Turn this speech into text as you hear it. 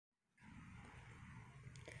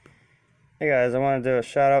Hey guys, I want to do a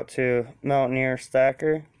shout out to Mountaineer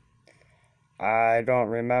Stacker. I don't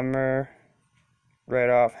remember right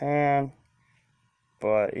offhand,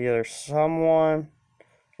 but either someone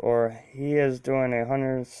or he is doing a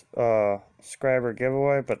 100 subscriber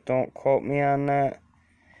giveaway, but don't quote me on that.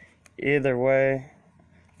 Either way,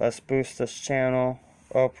 let's boost this channel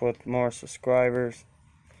up with more subscribers.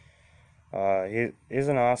 He's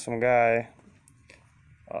an awesome guy.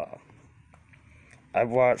 I've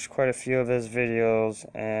watched quite a few of his videos,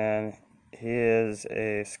 and he is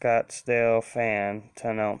a Scottsdale fan,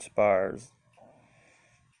 10-ounce bars.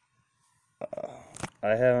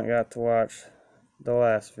 I haven't got to watch the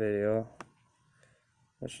last video,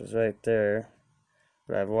 which is right there,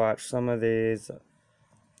 but I've watched some of these.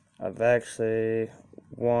 I've actually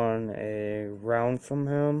won a round from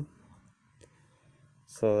him,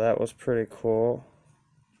 so that was pretty cool.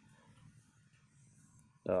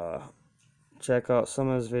 Check out some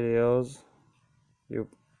of his videos. They're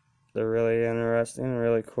really interesting,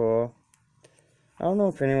 really cool. I don't know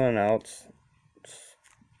if anyone else,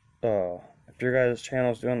 if your guys'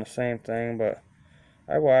 channel is doing the same thing, but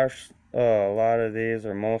I watched a lot of these,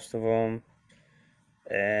 or most of them,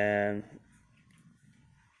 and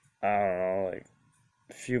I don't know, like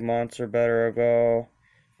a few months or better ago,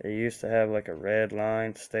 it used to have like a red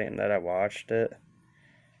line stating that I watched it,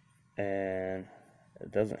 and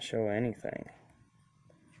it doesn't show anything.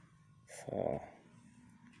 So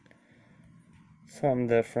something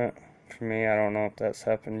different for me. I don't know if that's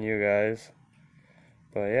happened to you guys,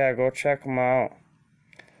 but yeah, go check them out.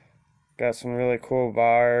 Got some really cool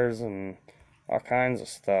bars and all kinds of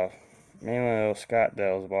stuff, mainly those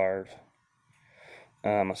Scottsdale bars.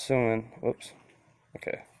 I'm assuming,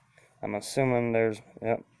 I'm assuming there's,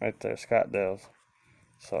 yep, right there, Scottsdale's.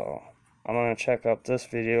 So I'm gonna check out this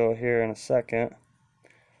video here in a second,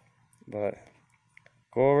 but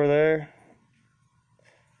go over there.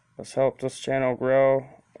 Let's help this channel grow.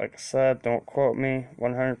 Like I said, don't quote me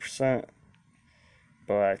 100%,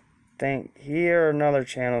 but I think he or another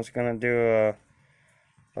channel is gonna do a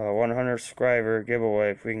 100 subscriber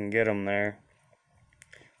giveaway if we can get them there.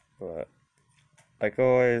 But like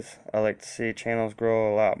always, I like to see channels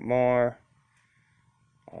grow a lot more,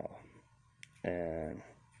 and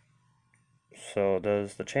so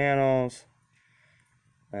does the channels,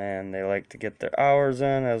 and they like to get their hours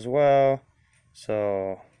in as well.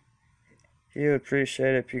 So he would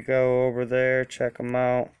appreciate it if you go over there, check them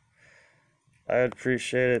out. I'd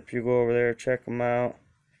appreciate it if you go over there, check them out.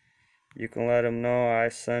 You can let them know I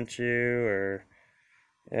sent you, or,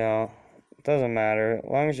 you know, it doesn't matter. As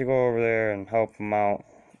long as you go over there and help them out.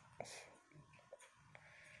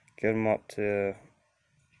 Get them up to,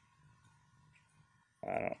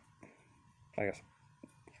 I guess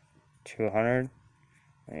 200.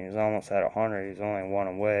 And he's almost at 100. He's only one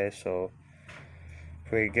away, so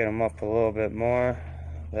if we could get him up a little bit more,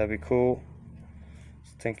 that'd be cool.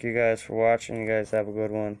 So thank you guys for watching. You guys have a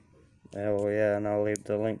good one. Oh yeah, and I'll leave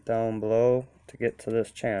the link down below to get to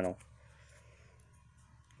this channel.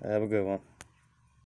 Have a good one.